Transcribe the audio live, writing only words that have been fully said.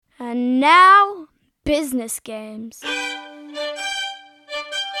And now, business games.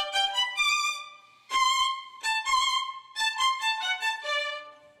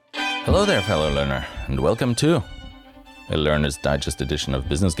 Hello there, fellow learner, and welcome to a Learner's Digest edition of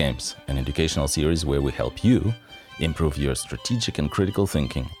Business Games, an educational series where we help you improve your strategic and critical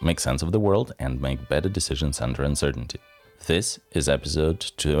thinking, make sense of the world, and make better decisions under uncertainty. This is episode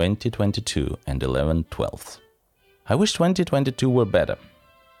 2022 and 11/12. I wish 2022 were better,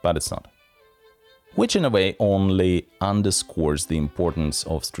 but it's not. Which in a way only underscores the importance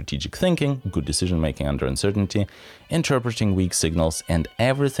of strategic thinking, good decision making under uncertainty, interpreting weak signals, and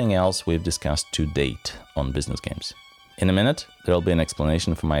everything else we've discussed to date on Business Games. In a minute, there'll be an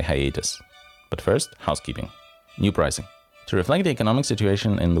explanation for my hiatus. But first, housekeeping. New pricing. To reflect the economic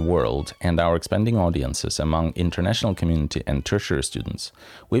situation in the world and our expanding audiences among international community and tertiary students,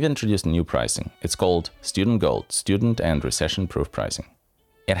 we've introduced new pricing. It's called Student Gold, Student and Recession-Proof Pricing.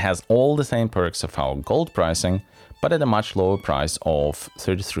 It has all the same perks of our gold pricing, but at a much lower price of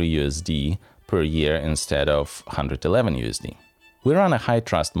 $33 per year instead of $111. We run a high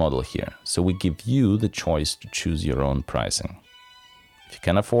trust model here, so we give you the choice to choose your own pricing. If you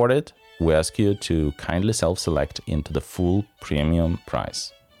can afford it, we ask you to kindly self-select into the full premium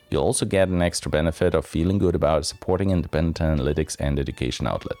price. You'll also get an extra benefit of feeling good about supporting independent analytics and education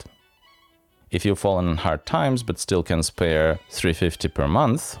outlet. If you've fallen on hard times but still can spare $350 per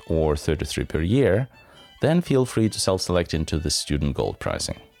month or $33 per year, then feel free to self-select into the Student Gold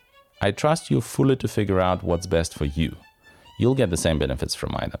pricing. I trust you fully to figure out what's best for you. You'll get the same benefits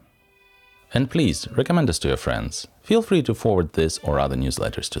from either. And please, recommend us to your friends. Feel free to forward this or other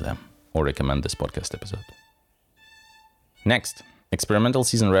newsletters to them, or recommend this podcast episode. Next, experimental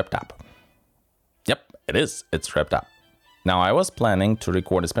season wrapped up. Yep, it is. It's wrapped up. Now, I was planning to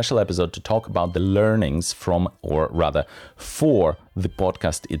record a special episode to talk about the learnings from, or rather, for the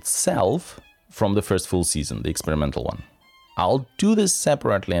podcast itself from the first full season, the experimental one. I'll do this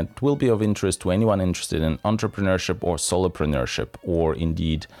separately and it will be of interest to anyone interested in entrepreneurship or solopreneurship, or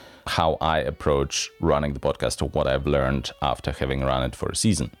indeed how I approach running the podcast or what I've learned after having run it for a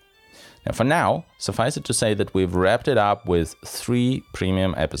season. Now, for now, suffice it to say that we've wrapped it up with 3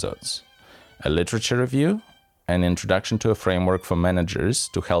 premium episodes: a literature review, an introduction to a framework for managers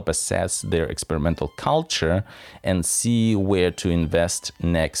to help assess their experimental culture and see where to invest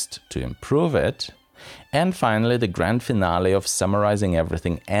next to improve it, and finally the grand finale of summarizing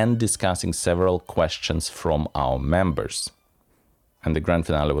everything and discussing several questions from our members. And the grand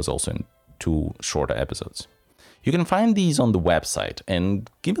finale was also in 2 shorter episodes. You can find these on the website, and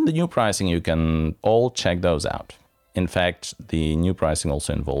given the new pricing, you can all check those out. In fact, the new pricing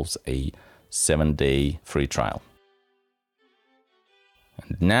also involves a 7-day free trial.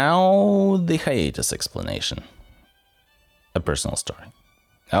 And now the hiatus explanation. A personal story.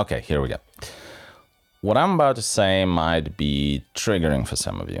 Okay, here we go. What I'm about to say might be triggering for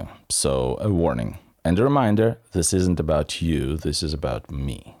some of you, so a warning. And a reminder, this isn't about you, this is about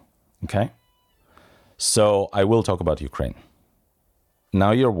me. Okay? So I will talk about Ukraine.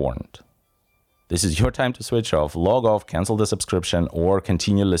 Now you're warned. This is your time to switch off, log off, cancel the subscription, or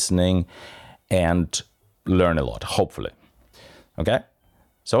continue listening and learn a lot, hopefully. Okay?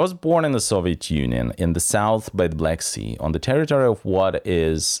 So I was born in the Soviet Union, in the south by the Black Sea, on the territory of what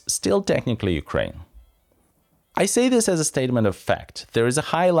is still technically Ukraine. I say this as a statement of fact. There is a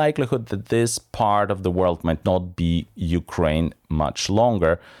high likelihood that this part of the world might not be Ukraine much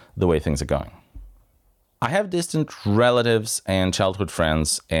longer, the way things are going. I have distant relatives and childhood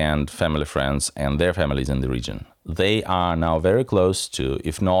friends and family friends and their families in the region. They are now very close to,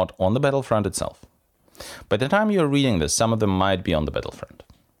 if not on the battlefront itself. By the time you're reading this, some of them might be on the battlefront.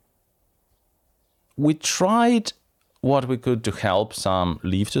 We tried what we could to help some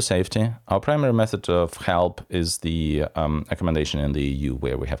leave to safety. Our primary method of help is the accommodation in the EU,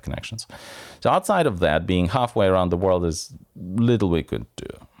 where we have connections. So outside of that, being halfway around the world is little we could do.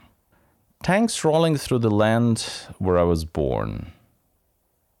 Tanks rolling through the land where I was born.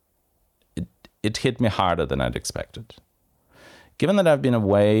 It hit me harder than I'd expected. Given that I've been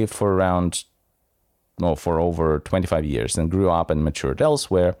away for over 25 years and grew up and matured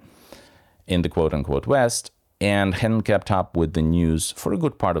elsewhere in the quote-unquote West, and hadn't kept up with the news for a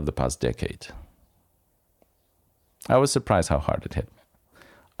good part of the past decade, I was surprised how hard it hit me.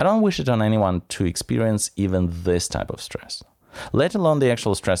 I don't wish it on anyone to experience even this type of stress, let alone the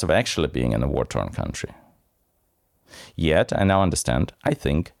actual stress of actually being in a war-torn country. Yet, I now understand, I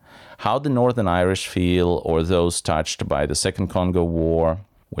think, how the Northern Irish feel, or those touched by the Second Congo War,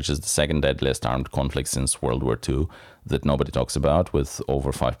 which is the second deadliest armed conflict since World War II that nobody talks about, with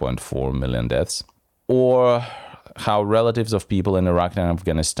over 5.4 million deaths. Or how relatives of people in Iraq and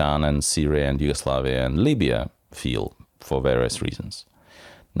Afghanistan and Syria and Yugoslavia and Libya feel for various reasons.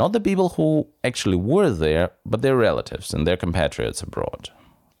 Not the people who actually were there, but their relatives and their compatriots abroad.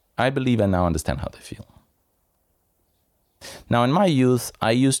 I believe I now understand how they feel. Now, in my youth,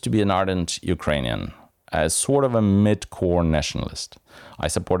 I used to be an ardent Ukrainian, as sort of a mid-core nationalist. I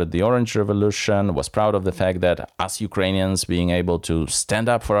supported the Orange Revolution, was proud of the fact that us Ukrainians being able to stand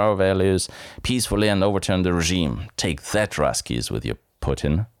up for our values peacefully and overturn the regime. Take that, Ruskies, with your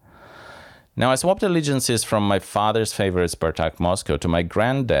Putin. Now, I swapped allegiances from my father's favorite Spartak Moscow to my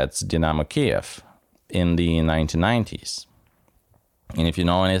granddad's Dynamo Kiev in the 1990s. And if you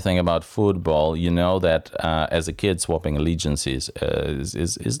know anything about football, you know that as a kid, swapping allegiances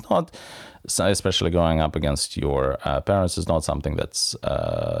is not, especially going up against your parents, is not something that's,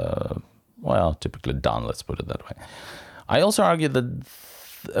 typically done, let's put it that way. I also argue that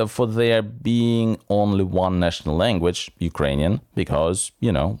for there being only one national language, Ukrainian, because,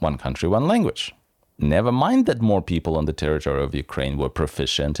 one country, one language. Never mind that more people on the territory of Ukraine were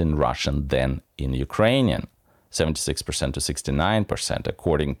proficient in Russian than in Ukrainian. 76% to 69%,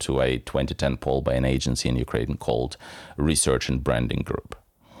 according to a 2010 poll by an agency in Ukraine called Research and Branding Group.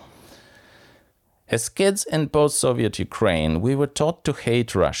 As kids in post-Soviet Ukraine, we were taught to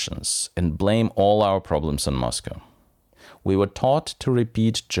hate Russians and blame all our problems on Moscow. We were taught to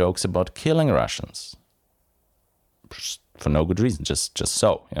repeat jokes about killing Russians. For no good reason, just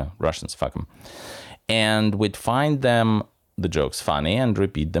so, Russians, fuck them. And we'd find them, the jokes, funny and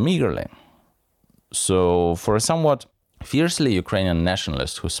repeat them eagerly. So for a somewhat fiercely Ukrainian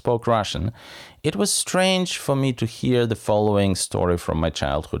nationalist who spoke Russian, it was strange for me to hear the following story from my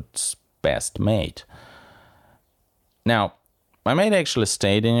childhood's best mate. Now, my mate actually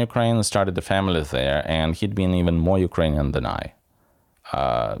stayed in Ukraine and started the family there, and he'd been even more Ukrainian than I.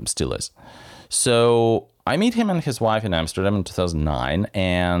 Still is. So I met him and his wife in Amsterdam in 2009,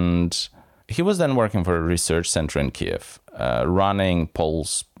 and he was then working for a research center in Kiev, running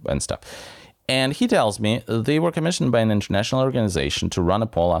polls and stuff. And he tells me they were commissioned by an international organization to run a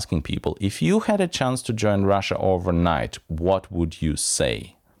poll asking people, if you had a chance to join Russia overnight, what would you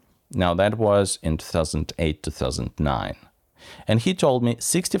say? Now, that was in 2008, 2009. And he told me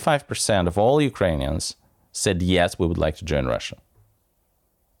 65% of all Ukrainians said, yes, we would like to join Russia.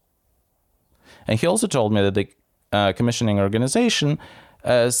 And he also told me that the commissioning organization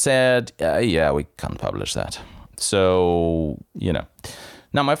said, yeah, we can't publish that. So,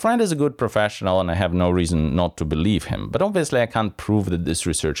 Now, my friend is a good professional, and I have no reason not to believe him. But obviously, I can't prove that this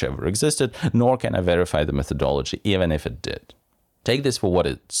research ever existed, nor can I verify the methodology, even if it did. Take this for what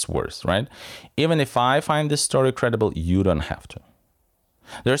it's worth, right? Even if I find this story credible, you don't have to.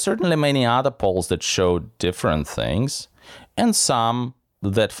 There are certainly many other polls that show different things, and some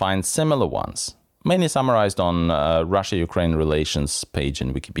that find similar ones. Many summarized on Russia-Ukraine relations page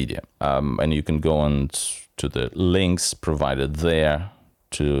in Wikipedia. And you can go on to the links provided there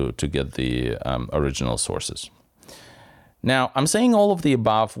to get the original sources. Now, I'm saying all of the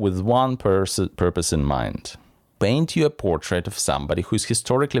above with one purpose in mind. Paint you a portrait of somebody who's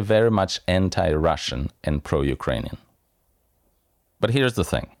historically very much anti-Russian and pro-Ukrainian. But here's the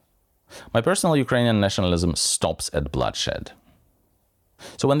thing. My personal Ukrainian nationalism stops at bloodshed.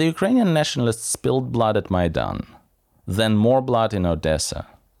 So when the Ukrainian nationalists spilled blood at Maidan, then more blood in Odessa,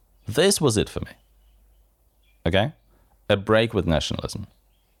 this was it for me. Okay? A break with nationalism.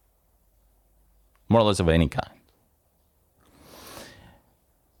 More or less of any kind.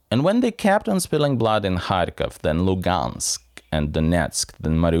 And when they kept on spilling blood in Kharkov, then Lugansk, and Donetsk,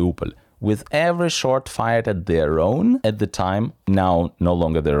 then Mariupol, with every shot fired at their own, at the time, now no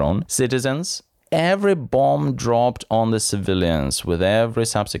longer their own, citizens, every bomb dropped on the civilians, with every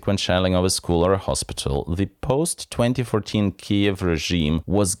subsequent shelling of a school or a hospital, the post-2014 Kiev regime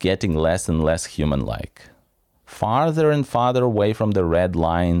was getting less and less human-like. Farther and farther away from the red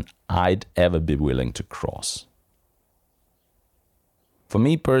line I'd ever be willing to cross. For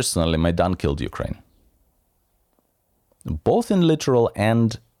me personally, Maidan killed Ukraine. Both in literal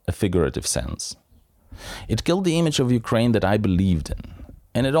and a figurative sense. It killed the image of Ukraine that I believed in.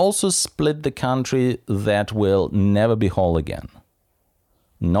 And it also split the country that will never be whole again.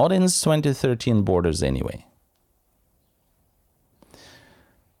 Not in its 2013 borders anyway.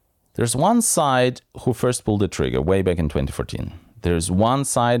 There's one side who first pulled the trigger way back in 2014. There's one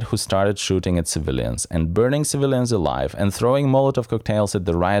side who started shooting at civilians and burning civilians alive and throwing Molotov cocktails at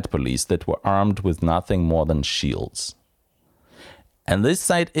the riot police that were armed with nothing more than shields. And this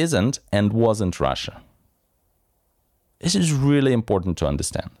side isn't and wasn't Russia. This is really important to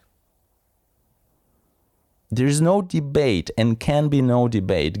understand. There is no debate and can be no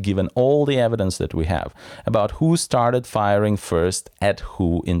debate given all the evidence that we have about who started firing first at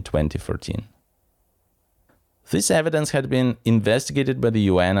who in 2014. This evidence had been investigated by the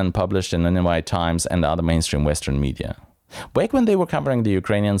UN and published in the NY Times and other mainstream Western media, back when they were covering the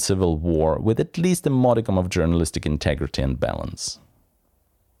Ukrainian civil war with at least a modicum of journalistic integrity and balance.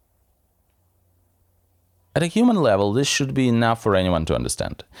 At a human level, this should be enough for anyone to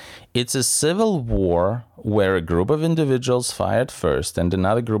understand. It's a civil war where a group of individuals fired first and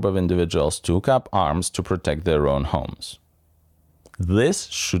another group of individuals took up arms to protect their own homes. This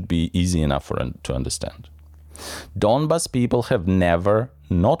should be easy enough to understand. Donbas people have never,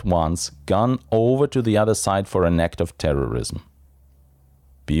 not once, gone over to the other side for an act of terrorism.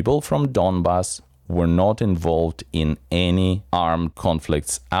 People from Donbas were not involved in any armed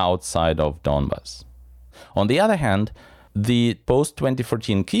conflicts outside of Donbas. On the other hand, the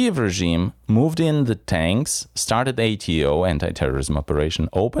post-2014 Kiev regime moved in the tanks, started ATO, anti-terrorism operation,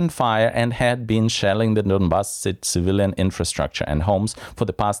 opened fire, and had been shelling the Donbas civilian infrastructure and homes for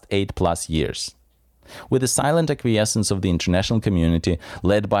the past 8+ years, with the silent acquiescence of the international community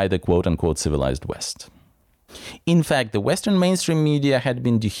led by the quote-unquote civilized West. In fact, the Western mainstream media had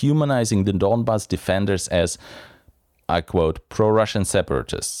been dehumanizing the Donbas defenders as, I quote, pro-Russian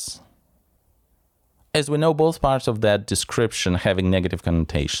separatists. As we know, both parts of that description having negative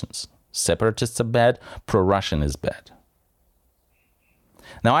connotations. Separatists are bad, pro-Russian is bad.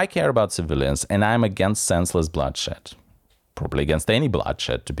 Now, I care about civilians, and I'm against senseless bloodshed. Probably against any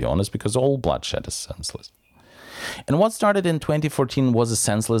bloodshed, to be honest, because all bloodshed is senseless. And what started in 2014 was a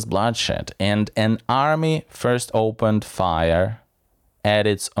senseless bloodshed, and an army first opened fire at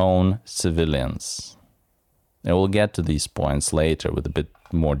its own civilians. And we'll get to these points later with a bit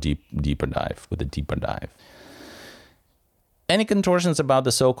more deeper dive. Any contortions about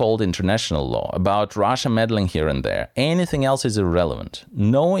the so-called international law, about Russia meddling here and there, anything else is irrelevant.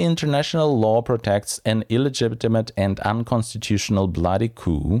 No international law protects an illegitimate and unconstitutional bloody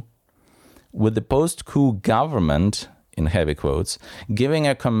coup, with the post-coup government, in heavy quotes, giving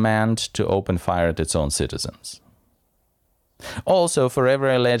a command to open fire at its own citizens. Also, for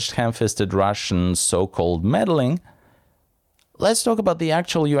every alleged ham-fisted Russian so-called meddling, let's talk about the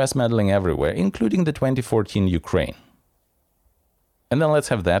actual US meddling everywhere, including the 2014 Ukraine. And then let's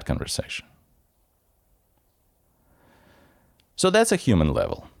have that conversation. So that's a human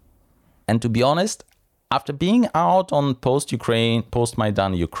level. And to be honest, after being out on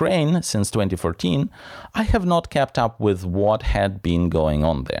post-Maidan Ukraine since 2014, I have not kept up with what had been going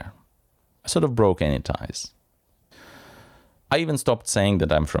on there. I sort of broke any ties. I even stopped saying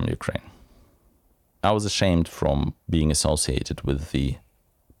that I'm from Ukraine. I was ashamed from being associated with the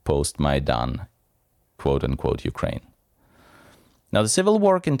post-Maidan, quote-unquote, Ukraine. Now, the civil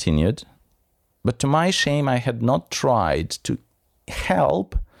war continued, but to my shame, I had not tried to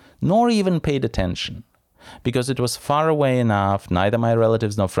help, nor even paid attention, because it was far away enough, neither my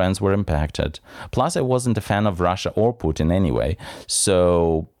relatives nor friends were impacted. Plus, I wasn't a fan of Russia or Putin anyway,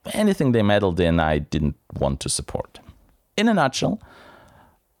 so anything they meddled in, I didn't want to support. In a nutshell,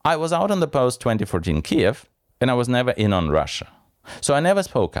 I was out on the post-2014 Kiev, and I was never in on Russia. So I never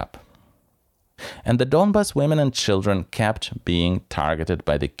spoke up. And the Donbas women and children kept being targeted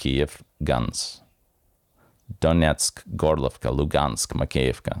by the Kiev guns. Donetsk, Gorlovka, Lugansk,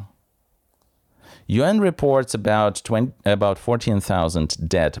 Makeyevka. UN reports about 14,000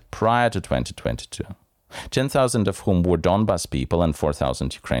 dead prior to 2022, 10,000 of whom were Donbas people and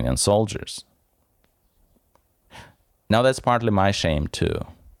 4,000 Ukrainian soldiers. Now that's partly my shame too.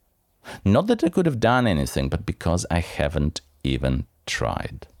 Not that I could have done anything, but because I haven't even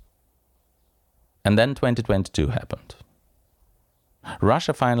tried. And then 2022 happened.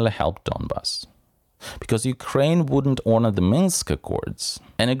 Russia finally helped Donbas, because Ukraine wouldn't honor the Minsk Accords,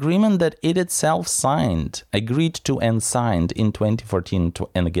 an agreement that it itself agreed to and signed in 2014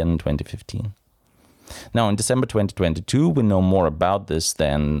 and again in 2015. Now, in December 2022, we know more about this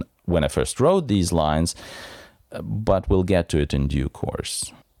than when I first wrote these lines, but we'll get to it in due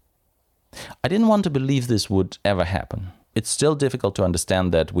course. I didn't want to believe this would ever happen. It's still difficult to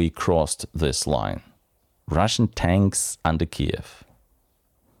understand that we crossed this line. Russian tanks under Kiev.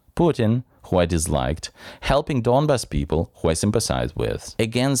 Putin, who I disliked, helping Donbas people, who I sympathize with,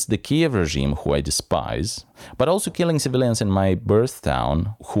 against the Kiev regime, who I despise, but also killing civilians in my birth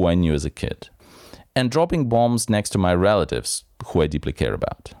town, who I knew as a kid, and dropping bombs next to my relatives, who I deeply care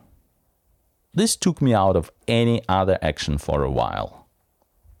about. This took me out of any other action for a while.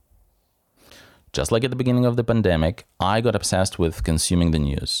 Just like at the beginning of the pandemic, I got obsessed with consuming the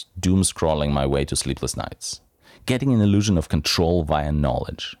news, doom scrolling my way to sleepless nights, getting an illusion of control via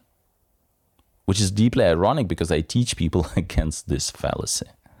knowledge. which is deeply ironic because I teach people against this fallacy.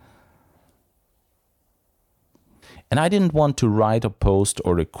 And I didn't want to write or post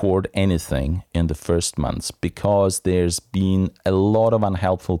or record anything in the first months because there's been a lot of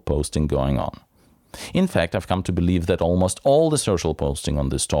unhelpful posting going on. In fact, I've come to believe that almost all the social posting on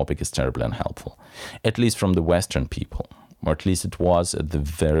this topic is terribly unhelpful, at least from the Western people, or at least it was at the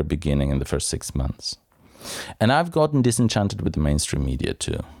very beginning in the first 6 months. And I've gotten disenchanted with the mainstream media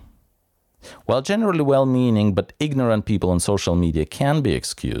too. While generally well-meaning but ignorant people on social media can be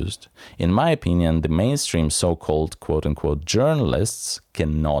excused, in my opinion, the mainstream so-called quote-unquote journalists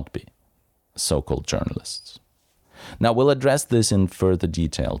cannot be so-called journalists. Now, we'll address this in further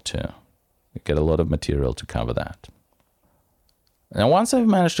detail too. We get a lot of material to cover that. Now, once I've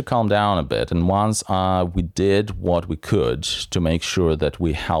managed to calm down a bit, and once we did what we could to make sure that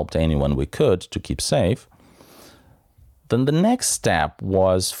we helped anyone we could to keep safe, then the next step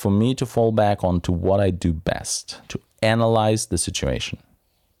was for me to fall back onto what I do best, to analyze the situation.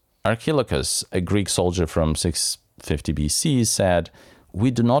 Archilochus, a Greek soldier from 650 BC, said, "We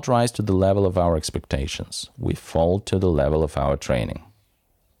do not rise to the level of our expectations. We fall to the level of our training."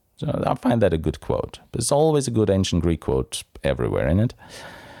 So I find that a good quote. There's always a good ancient Greek quote everywhere in it.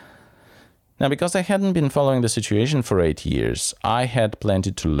 Now, because I hadn't been following the situation for 8 years, I had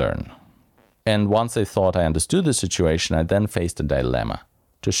plenty to learn. And once I thought I understood the situation, I then faced a dilemma: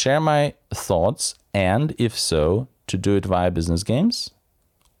 to share my thoughts and, if so, to do it via business games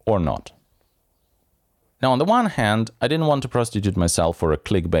or not. Now, on the one hand, I didn't want to prostitute myself for a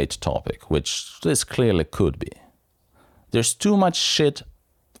clickbait topic, which this clearly could be. There's too much shit,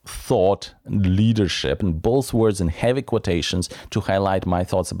 thought, and leadership, and both words in heavy quotations, to highlight my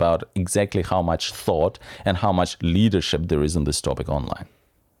thoughts about exactly how much thought and how much leadership there is in this topic online.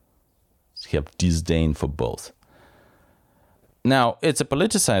 I have disdain for both. Now, it's a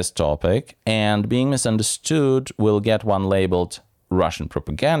politicized topic, and being misunderstood will get one labeled Russian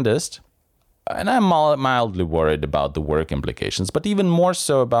propagandist, and I'm mildly worried about the work implications, but even more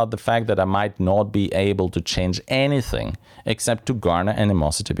so about the fact that I might not be able to change anything except to garner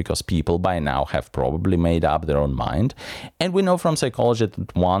animosity, because people by now have probably made up their own mind, and we know from psychology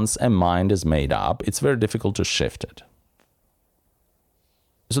that once a mind is made up, it's very difficult to shift it.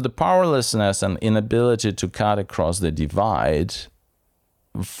 So the powerlessness and inability to cut across the divide,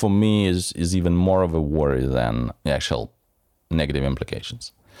 for me, is even more of a worry than the actual negative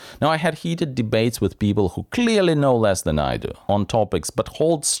implications. Now, I had heated debates with people who clearly know less than I do on topics, but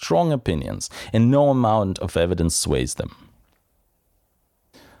hold strong opinions, and no amount of evidence sways them.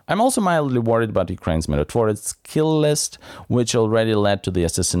 I'm also mildly worried about Ukraine's miratorist kill list, which already led to the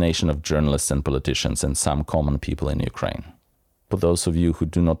assassination of journalists and politicians and some common people in Ukraine. For those of you who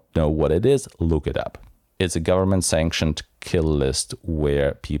do not know what it is, look it up. It's a government-sanctioned kill list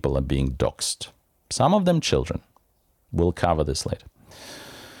where people are being doxxed. Some of them children. We'll cover this later.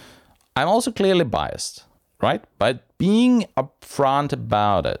 I'm also clearly biased, right? But being upfront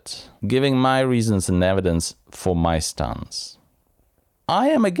about it, giving my reasons and evidence for my stance. I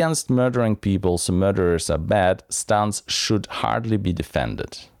am against murdering people, so murderers are bad. Stance should hardly be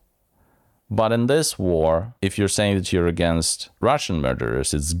defended. But in this war, if you're saying that you're against Russian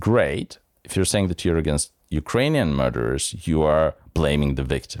murderers, it's great. If you're saying that you're against Ukrainian murderers, you are blaming the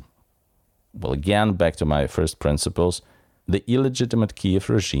victim. Well, again, back to my first principles, the illegitimate Kiev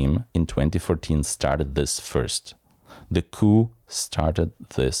regime in 2014 started this first. The coup started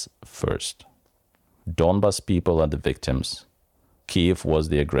this first. Donbas people are the victims. Kiev was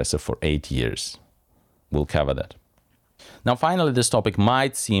the aggressor for 8 years. We'll cover that. Now, finally, this topic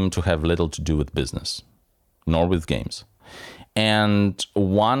might seem to have little to do with business, nor with games. And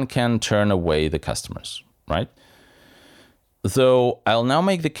one can turn away the customers, right? Though I'll now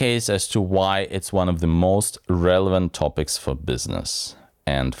make the case as to why it's one of the most relevant topics for business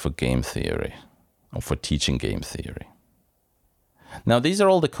and for game theory, or for teaching game theory. Now, these are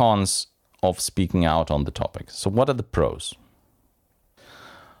all the cons of speaking out on the topic. So what are the pros?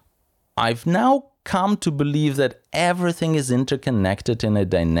 I've now come to believe that everything is interconnected in a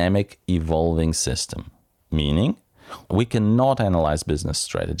dynamic, evolving system. Meaning, we cannot analyze business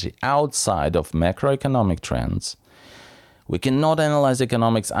strategy outside of macroeconomic trends. We cannot analyze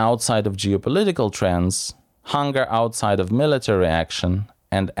economics outside of geopolitical trends, hunger outside of military action,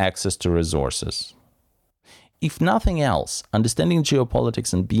 and access to resources. If nothing else, understanding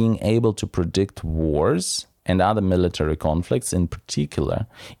geopolitics and being able to predict wars and other military conflicts in particular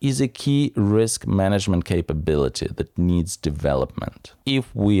is a key risk management capability that needs development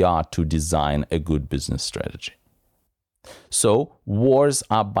if we are to design a good business strategy. So, wars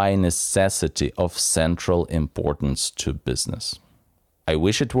are by necessity of central importance to business. I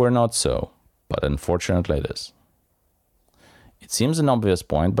wish it were not so, but unfortunately it is. It seems an obvious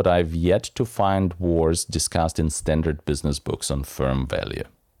point, but I've yet to find wars discussed in standard business books on firm value.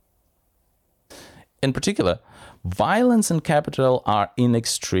 In particular, violence and capital are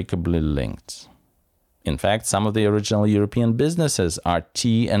inextricably linked. In fact, some of the original European businesses are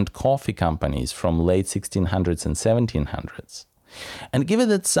tea and coffee companies from late 1600s and 1700s. And given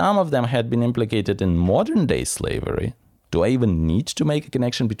that some of them had been implicated in modern-day slavery, do I even need to make a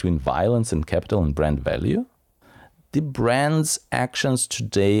connection between violence and capital and brand value? The brand's actions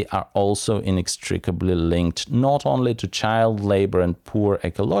today are also inextricably linked not only to child labor and poor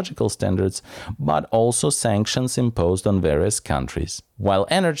ecological standards, but also sanctions imposed on various countries. While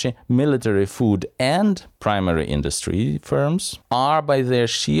energy, military, food, and primary industry firms are by their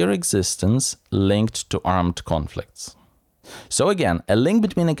sheer existence linked to armed conflicts. So again, a link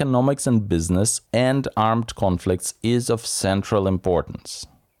between economics and business and armed conflicts is of central importance,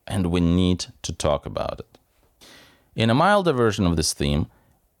 and we need to talk about it. In a milder version of this theme,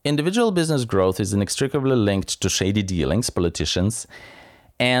 individual business growth is inextricably linked to shady dealings, politicians,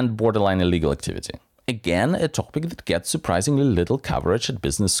 and borderline illegal activity. Again, a topic that gets surprisingly little coverage at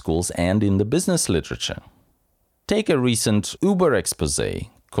business schools and in the business literature. Take a recent Uber expose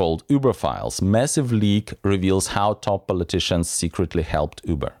called Uber Files. Massive leak reveals how top politicians secretly helped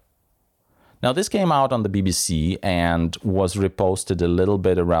Uber. Now, this came out on the BBC and was reposted a little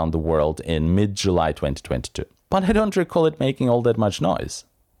bit around the world in mid-July 2022. But I don't recall it making all that much noise.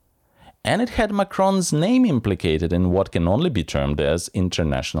 And it had Macron's name implicated in what can only be termed as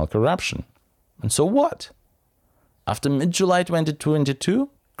international corruption. And so what? After mid-July 2022,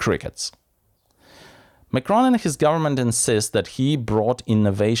 crickets. Macron and his government insist that he brought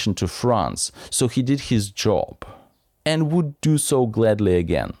innovation to France, so he did his job, and would do so gladly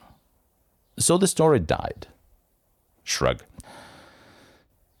again. So the story died. Shrug.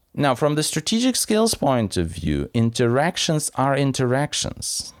 Now, from the strategic skills point of view, interactions are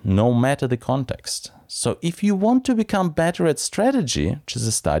interactions, no matter the context. So if you want to become better at strategy, which is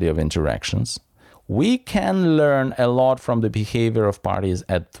the study of interactions, we can learn a lot from the behavior of parties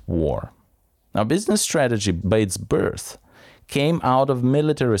at war. Now, business strategy, by its birth, came out of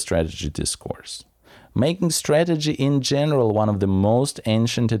military strategy discourse, making strategy in general one of the most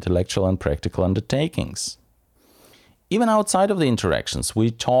ancient intellectual and practical undertakings. Even outside of the interactions,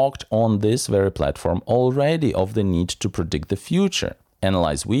 we talked on this very platform already of the need to predict the future,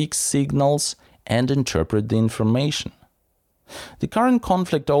 analyze weak signals, and interpret the information. The current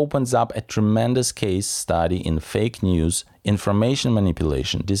conflict opens up a tremendous case study in fake news, information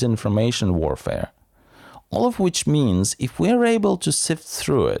manipulation, disinformation warfare. All of which means if we are able to sift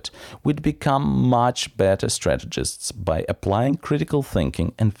through it, we'd become much better strategists by applying critical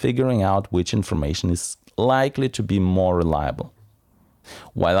thinking and figuring out which information is likely to be more reliable.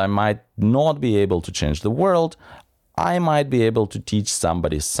 While I might not be able to change the world, I might be able to teach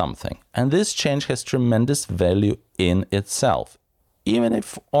somebody something. And this change has tremendous value in itself, even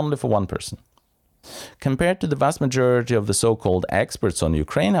if only for one person. Compared to the vast majority of the so-called experts on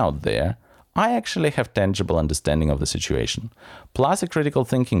Ukraine out there, I actually have tangible understanding of the situation, plus a critical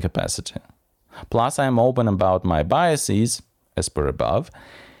thinking capacity. Plus I am open about my biases, as per above,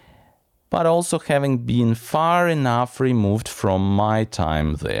 but also having been far enough removed from my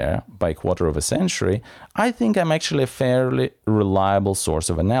time there by a quarter of a century, I think I'm actually a fairly reliable source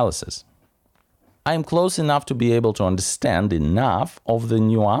of analysis. I am close enough to be able to understand enough of the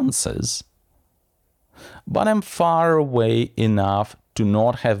nuances, but I'm far away enough to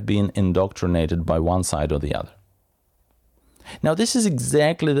not have been indoctrinated by one side or the other. Now, this is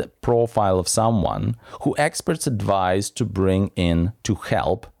exactly the profile of someone who experts advise to bring in to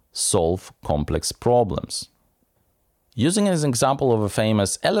help solve complex problems. Using as an example of a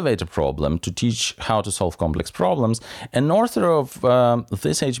famous elevator problem to teach how to solve complex problems, an author of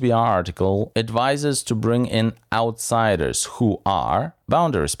this HBR article advises to bring in outsiders who are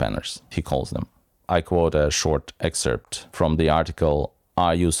boundary spanners, he calls them. I quote a short excerpt from the article,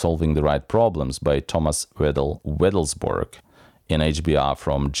 Are You Solving the Right Problems? By Thomas Wedelsborg in HBR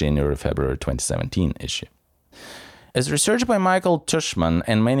from January-February 2017 issue. As research by Michael Tushman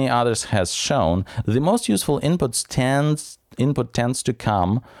and many others has shown, the most useful input tends to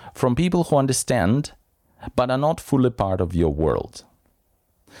come from people who understand but are not fully part of your world.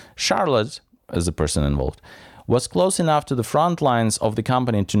 Charlotte, as the person involved, was close enough to the front lines of the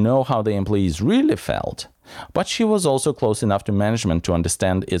company to know how the employees really felt, but she was also close enough to management to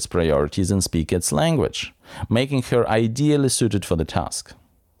understand its priorities and speak its language, making her ideally suited for the task.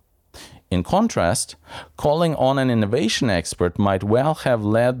 In contrast, calling on an innovation expert might well have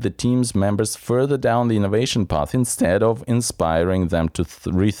led the team's members further down the innovation path instead of inspiring them to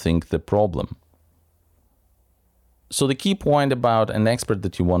rethink the problem. So the key point about an expert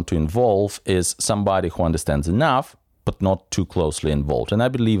that you want to involve is somebody who understands enough, but not too closely involved. And I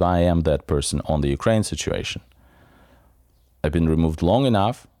believe I am that person on the Ukraine situation. I've been removed long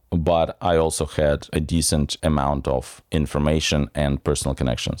enough, but I also had a decent amount of information and personal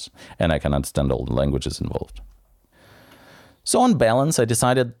connections, and I can understand all the languages involved. So on balance, I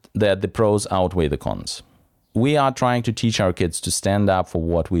decided that the pros outweigh the cons. We are trying to teach our kids to stand up for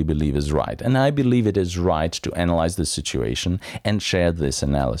what we believe is right. And I believe it is right to analyze the situation and share this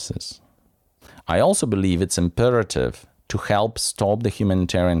analysis. I also believe it's imperative to help stop the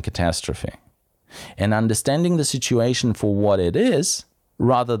humanitarian catastrophe. And understanding the situation for what it is,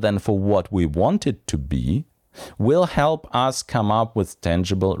 rather than for what we want it to be, will help us come up with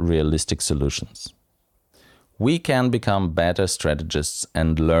tangible, realistic solutions. We can become better strategists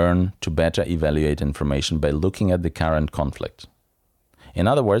and learn to better evaluate information by looking at the current conflict. In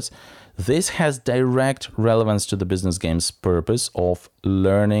other words, this has direct relevance to the business game's purpose of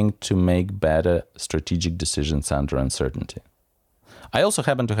learning to make better strategic decisions under uncertainty. I also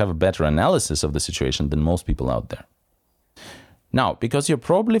happen to have a better analysis of the situation than most people out there. Now, because you're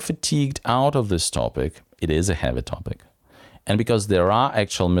probably fatigued out of this topic, it is a heavy topic. And because there are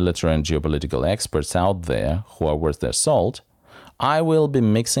actual military and geopolitical experts out there who are worth their salt, I will be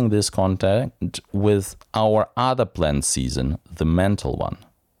mixing this content with our other planned season, the mental one.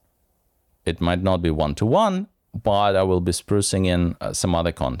 It might not be one-to-one, but I will be sprucing in some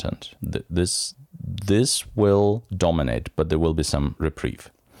other content. This will dominate, but there will be some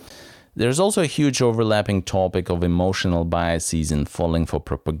reprieve. There's also a huge overlapping topic of emotional biases in falling for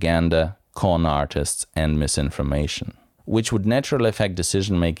propaganda, con artists, and misinformation, which would naturally affect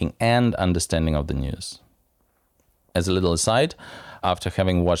decision-making and understanding of the news. As a little aside, after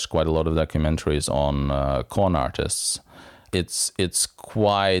having watched quite a lot of documentaries on con artists, it's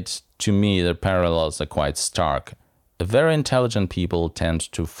quite, to me, the parallels are quite stark. Very intelligent people tend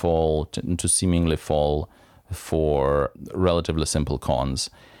to seemingly fall for relatively simple cons,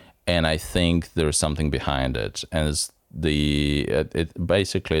 and I think there's something behind it. And it's the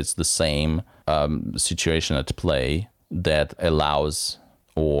same situation at play that allows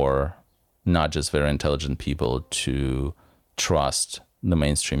or nudges very intelligent people to trust the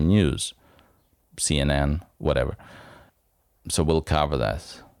mainstream news, CNN, whatever. So we'll cover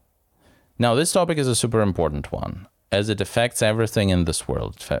that. Now, this topic is a super important one, as it affects everything in this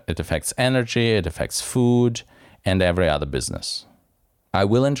world. It affects energy, it affects food, and every other business. I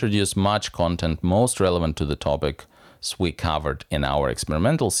will introduce much content most relevant to the topic we covered in our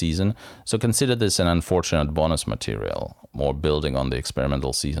experimental season, so consider this an unfortunate bonus material, or building on the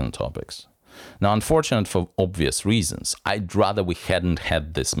experimental season topics. Now, unfortunate for obvious reasons. I'd rather we hadn't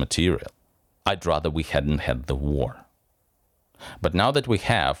had this material. I'd rather we hadn't had the war. But now that we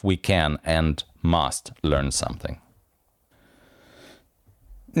have, we can and must learn something.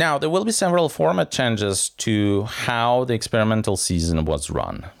 Now, there will be several format changes to how the experimental season was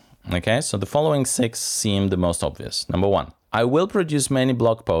run. Okay, so the following 6 seem the most obvious. Number 1, I will produce many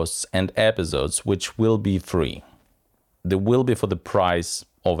blog posts and episodes which will be free. They will be for the price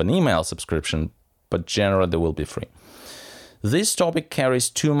of an email subscription, but generally they will be free. This topic carries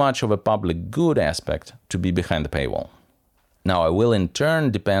too much of a public good aspect to be behind the paywall. Now, I will in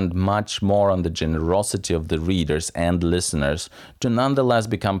turn depend much more on the generosity of the readers and listeners to nonetheless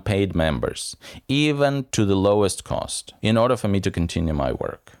become paid members, even to the lowest cost, in order for me to continue my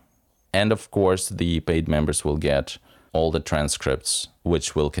work. And of course, the paid members will get all the transcripts,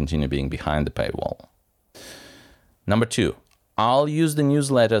 which will continue being behind the paywall. Number 2, I'll use the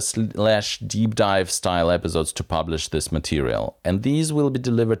newsletter / deep dive style episodes to publish this material, and these will be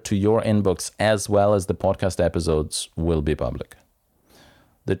delivered to your inbox as well as the podcast episodes will be public.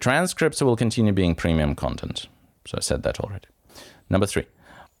 The transcripts will continue being premium content. So I said that already. Number 3,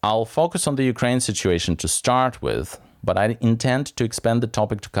 I'll focus on the Ukraine situation to start with, but I intend to expand the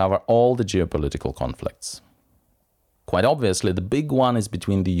topic to cover all the geopolitical conflicts. Quite obviously, the big one is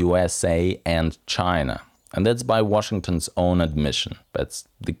between the USA and China. And that's by Washington's own admission.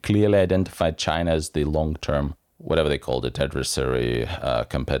 They clearly identified China as the long-term, whatever they called it, adversary,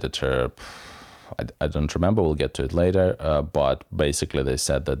 competitor. I don't remember. We'll get to it later. But basically, they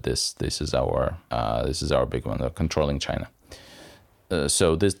said that this is our big one. They're controlling China.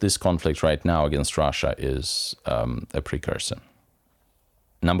 So this conflict right now against Russia is a precursor.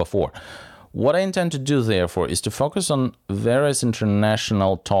 Number 4. What I intend to do, therefore, is to focus on various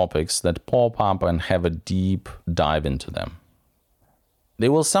international topics that pop up and have a deep dive into them. They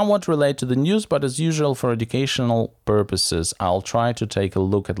will somewhat relate to the news, but as usual, for educational purposes, I'll try to take a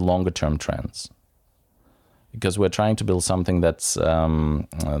look at longer-term trends. because we're trying to build something that's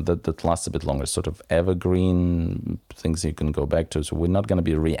that lasts a bit longer, sort of evergreen things you can go back to. So we're not going to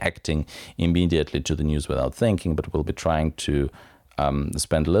be reacting immediately to the news without thinking, but we'll be trying to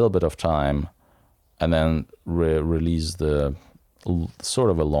spend a little bit of time and then release the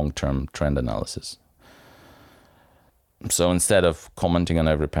sort of a long-term trend analysis. So instead of commenting on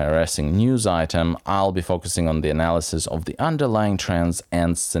every pressing news item, I'll be focusing on the analysis of the underlying trends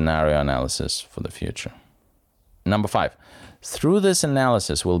and scenario analysis for the future. Number 5, through this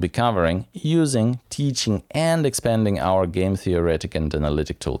analysis, we'll be covering using, teaching, and expanding our game theoretic and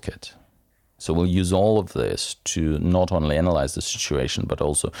analytic toolkit. So we'll use all of this to not only analyze the situation, but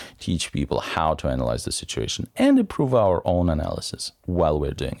also teach people how to analyze the situation and improve our own analysis while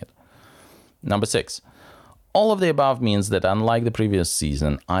we're doing it. Number 6, all of the above means that unlike the previous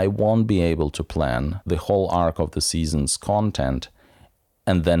season, I won't be able to plan the whole arc of the season's content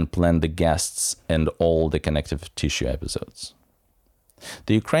and then plan the guests and all the connective tissue episodes.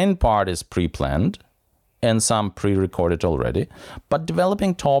 The Ukraine part is pre-planned and some pre-recorded already, but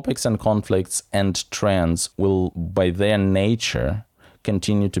developing topics and conflicts and trends will, by their nature,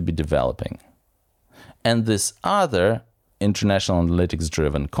 continue to be developing. And this other international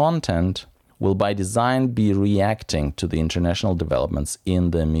analytics-driven content will by design be reacting to the international developments in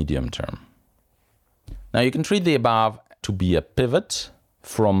the medium term. Now you can treat the above to be a pivot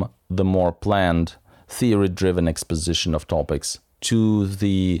from the more planned, theory-driven exposition of topics to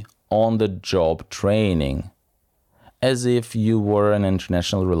the on-the-job training, as if you were an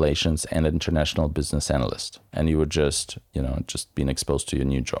international relations and international business analyst, and you were just being exposed to your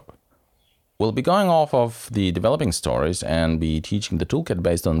new job. We'll be going off of the developing stories and be teaching the toolkit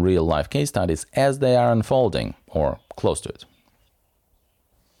based on real-life case studies as they are unfolding, or close to it.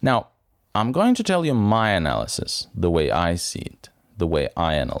 Now, I'm going to tell you my analysis, the way I see it, the way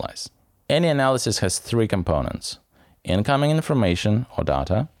I analyze. Any analysis has 3 components: incoming information or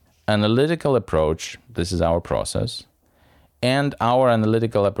data, analytical approach, this is our process, and our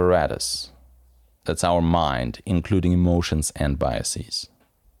analytical apparatus, that's our mind, including emotions and biases.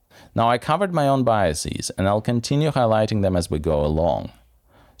 Now, I covered my own biases, and I'll continue highlighting them as we go along.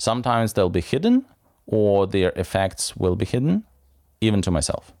 Sometimes they'll be hidden, or their effects will be hidden, even to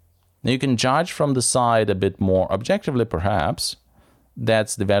myself. Now, you can judge from the side a bit more objectively, perhaps.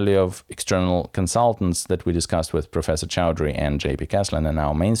 That's the value of external consultants that we discussed with Professor Chowdhury and JP Caslin in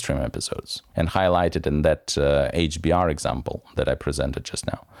our mainstream episodes, and highlighted in that HBR example that I presented just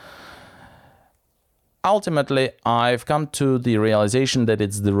now. Ultimately, I've come to the realization that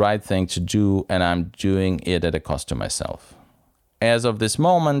it's the right thing to do, and I'm doing it at a cost to myself. As of this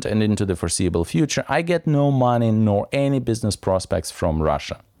moment and into the foreseeable future, I get no money nor any business prospects from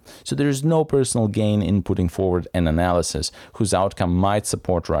Russia. So there is no personal gain in putting forward an analysis whose outcome might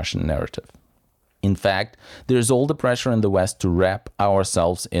support Russian narrative. In fact, there is all the pressure in the West to wrap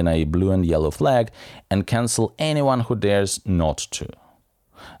ourselves in a blue and yellow flag and cancel anyone who dares not to.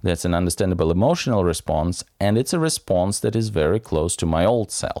 That's an understandable emotional response, and it's a response that is very close to my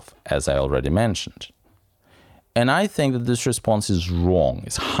old self, as I already mentioned. And I think that this response is wrong,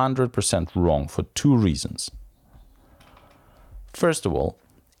 is 100% wrong for 2 reasons. First of all,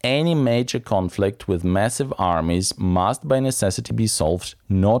 any major conflict with massive armies must by necessity be solved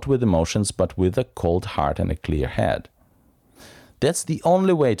not with emotions but with a cold heart and a clear head. That's the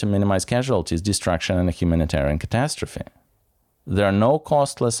only way to minimize casualties, destruction, and a humanitarian catastrophe. There are no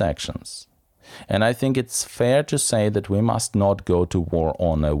costless actions, and I think it's fair to say that we must not go to war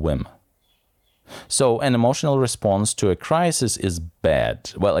on a whim. So an emotional response to a crisis is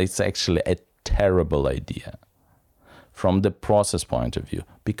bad. Well, it's actually a terrible idea from the process point of view,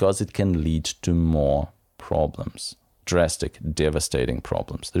 because it can lead to more problems, drastic, devastating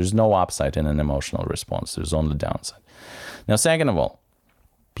problems. There's no upside in an emotional response. There's only downside. Now, second of all,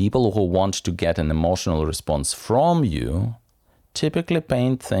 people who want to get an emotional response from you typically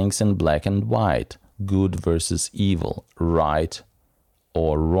paint things in black and white, good versus evil, right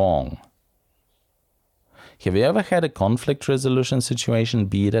or wrong. Have you ever had a conflict resolution situation,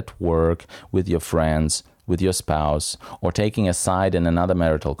 be it at work, with your friends, with your spouse, or taking a side in another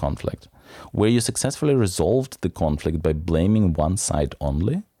marital conflict, where you successfully resolved the conflict by blaming one side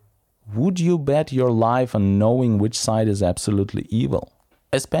only? Would you bet your life on knowing which side is absolutely evil?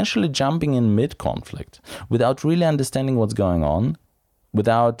 Especially jumping in mid-conflict, without really understanding what's going on,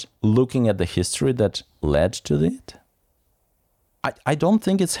 without looking at the history that led to it? I don't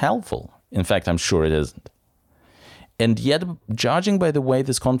think it's helpful. In fact, I'm sure it isn't. And yet, judging by the way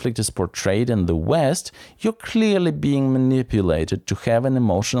this conflict is portrayed in the West, you're clearly being manipulated to have an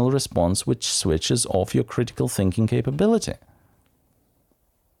emotional response which switches off your critical thinking capability.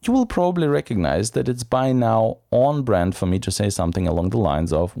 you will probably recognize that it's by now on brand for me to say something along the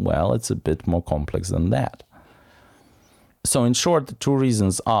lines of, well, it's a bit more complex than that. So in short, the two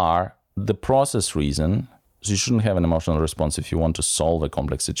reasons are the process reason, so you shouldn't have an emotional response if you want to solve a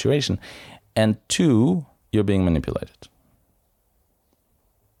complex situation, and two, you're being manipulated.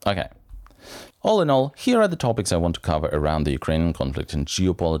 Okay. All in all, here are the topics I want to cover around the Ukrainian conflict and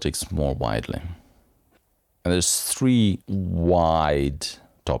geopolitics more widely. And there's three wide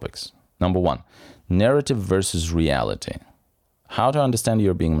topics. Number one, narrative versus reality. How to understand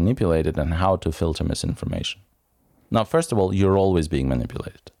you're being manipulated and how to filter misinformation. Now, first of all, you're always being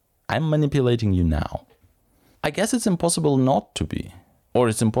manipulated. I'm manipulating you now. I guess it's impossible not to be, or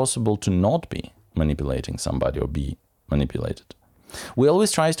it's impossible to not be manipulating somebody or be manipulated. We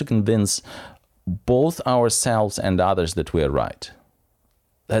always try to convince both ourselves and others that we're right.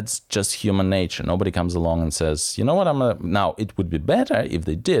 That's just human nature. Nobody comes along and says, you know what, now it would be better if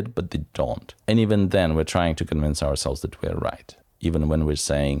they did, but they don't. And even then, we're trying to convince ourselves that we're right, even when we're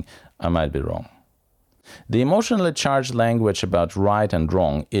saying, I might be wrong. The emotionally charged language about right and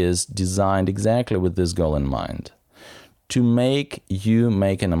wrong is designed exactly with this goal in mind, to make you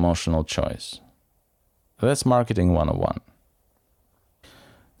make an emotional choice. That's marketing 101.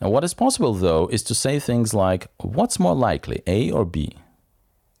 Now, what is possible, though, is to say things like, what's more likely, A or B?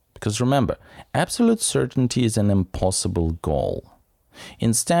 Because remember, absolute certainty is an impossible goal.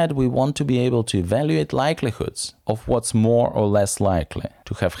 Instead, we want to be able to evaluate likelihoods of what's more or less likely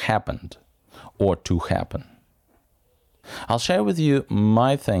to have happened or to happen. I'll share with you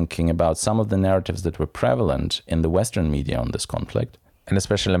my thinking about some of the narratives that were prevalent in the Western media on this conflict, and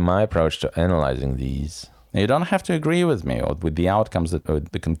especially my approach to analyzing these. You don't have to agree with me or with the outcomes or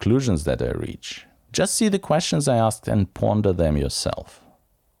the conclusions that I reach. Just see the questions I asked and ponder them yourself.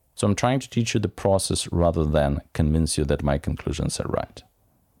 So I'm trying to teach you the process rather than convince you that my conclusions are right.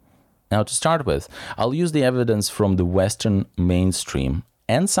 Now, to start with, I'll use the evidence from the Western mainstream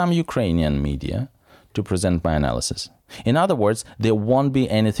and some Ukrainian media to present my analysis. In other words, there won't be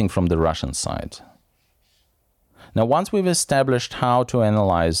anything from the Russian side. Now, once we've established how to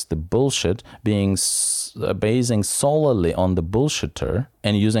analyze the bullshit, basing solely on the bullshitter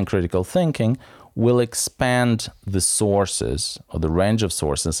and using critical thinking, we'll expand the sources or the range of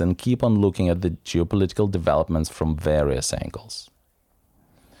sources and keep on looking at the geopolitical developments from various angles.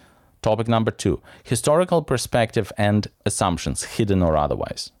 Topic number 2, historical perspective and assumptions, hidden or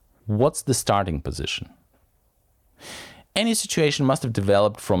otherwise. What's the starting position? Any situation must have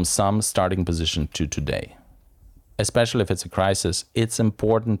developed from some starting position to today. Especially if it's a crisis, it's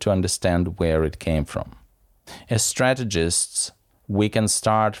important to understand where it came from. As strategists, we can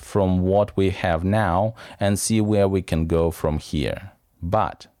start from what we have now and see where we can go from here.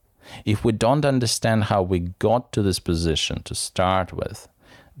 But if we don't understand how we got to this position to start with,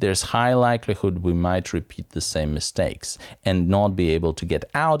 there's high likelihood we might repeat the same mistakes and not be able to get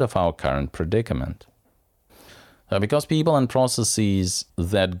out of our current predicament. Because people and processes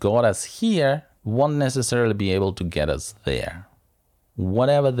that got us here won't necessarily be able to get us there.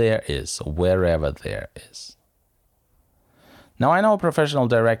 Whatever there is, wherever there is. Now, I know professional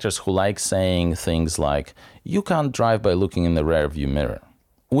directors who like saying things like, you can't drive by looking in the rearview mirror.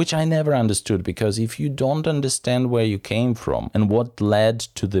 Which I never understood, because if you don't understand where you came from and what led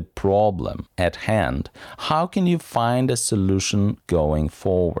to the problem at hand, how can you find a solution going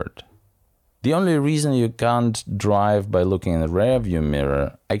forward? The only reason you can't drive by looking in the rearview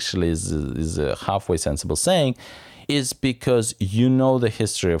mirror actually is a halfway sensible saying, is because you know the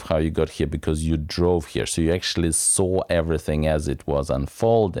history of how you got here because you drove here. So you actually saw everything as it was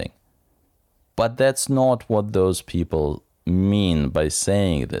unfolding. But that's not what those people mean by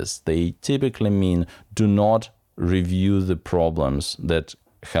saying this. They typically mean do not review the problems that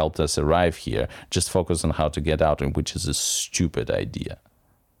helped us arrive here. Just focus on how to get out, which is a stupid idea.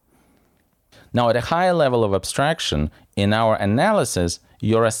 Now, at a higher level of abstraction, in our analysis,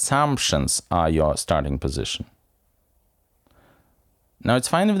 your assumptions are your starting position. Now, it's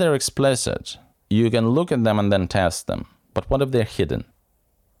fine if they're explicit. You can look at them and then test them. But what if they're hidden?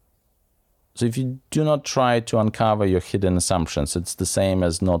 So if you do not try to uncover your hidden assumptions, it's the same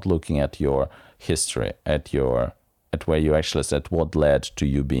as not looking at your history, at where you actually said what led to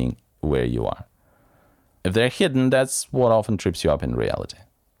you being where you are. If they're hidden, that's what often trips you up in reality.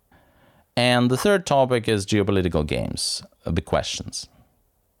 And the third topic is geopolitical games, the questions.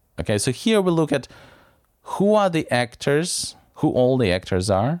 Okay, so here we look at who are the actors, who all the actors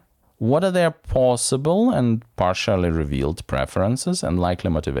are, what are their possible and partially revealed preferences and likely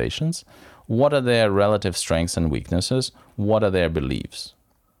motivations, what are their relative strengths and weaknesses, what are their beliefs.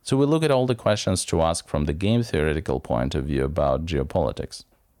 So we look at all the questions to ask from the game theoretical point of view about geopolitics.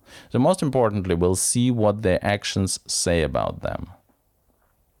 So most importantly, we'll see what their actions say about them.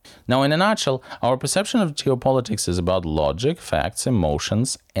 Now, in a nutshell, our perception of geopolitics is about logic, facts,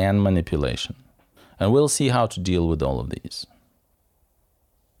 emotions, and manipulation. And we'll see how to deal with all of these.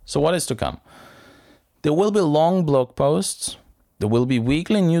 So what is to come? There will be long blog posts. There will be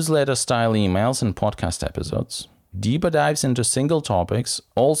weekly newsletter-style emails and podcast episodes. Deeper dives into single topics,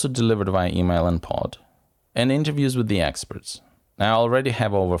 also delivered via email and pod. And interviews with the experts. I already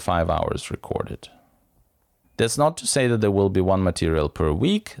have over 5 hours recorded. That's not to say that there will be one material per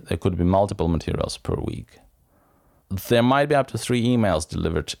week. There could be multiple materials per week. There might be up to 3 emails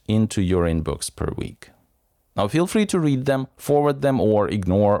delivered into your inbox per week. Now feel free to read them, forward them, or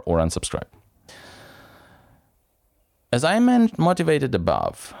ignore or unsubscribe. As I motivated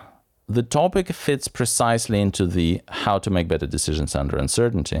above, the topic fits precisely into the how to make better decisions under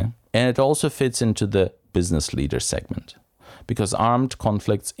uncertainty, and it also fits into the business leader segment, because armed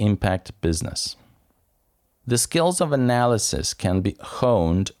conflicts impact business. The skills of analysis can be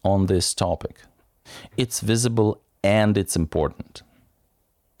honed on this topic. It's visible and it's important.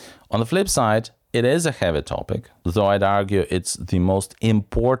 On the flip side, it is a heavy topic, though I'd argue it's the most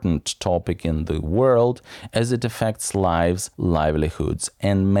important topic in the world as it affects lives, livelihoods,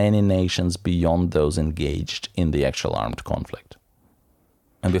 and many nations beyond those engaged in the actual armed conflict.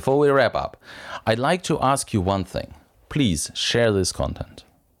 And before we wrap up, I'd like to ask you one thing. Please share this content.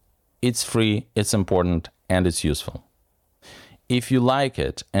 It's free, it's important, and it's useful. If you like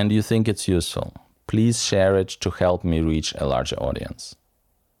it and you think it's useful, please share it to help me reach a larger audience.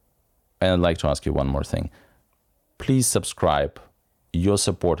 And I'd like to ask you one more thing. Please subscribe. Your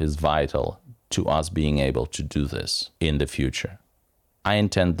support is vital to us being able to do this in the future. I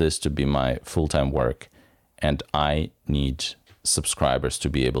intend this to be my full-time work, and I need subscribers to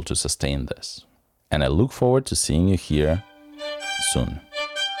be able to sustain this. And I look forward to seeing you here soon.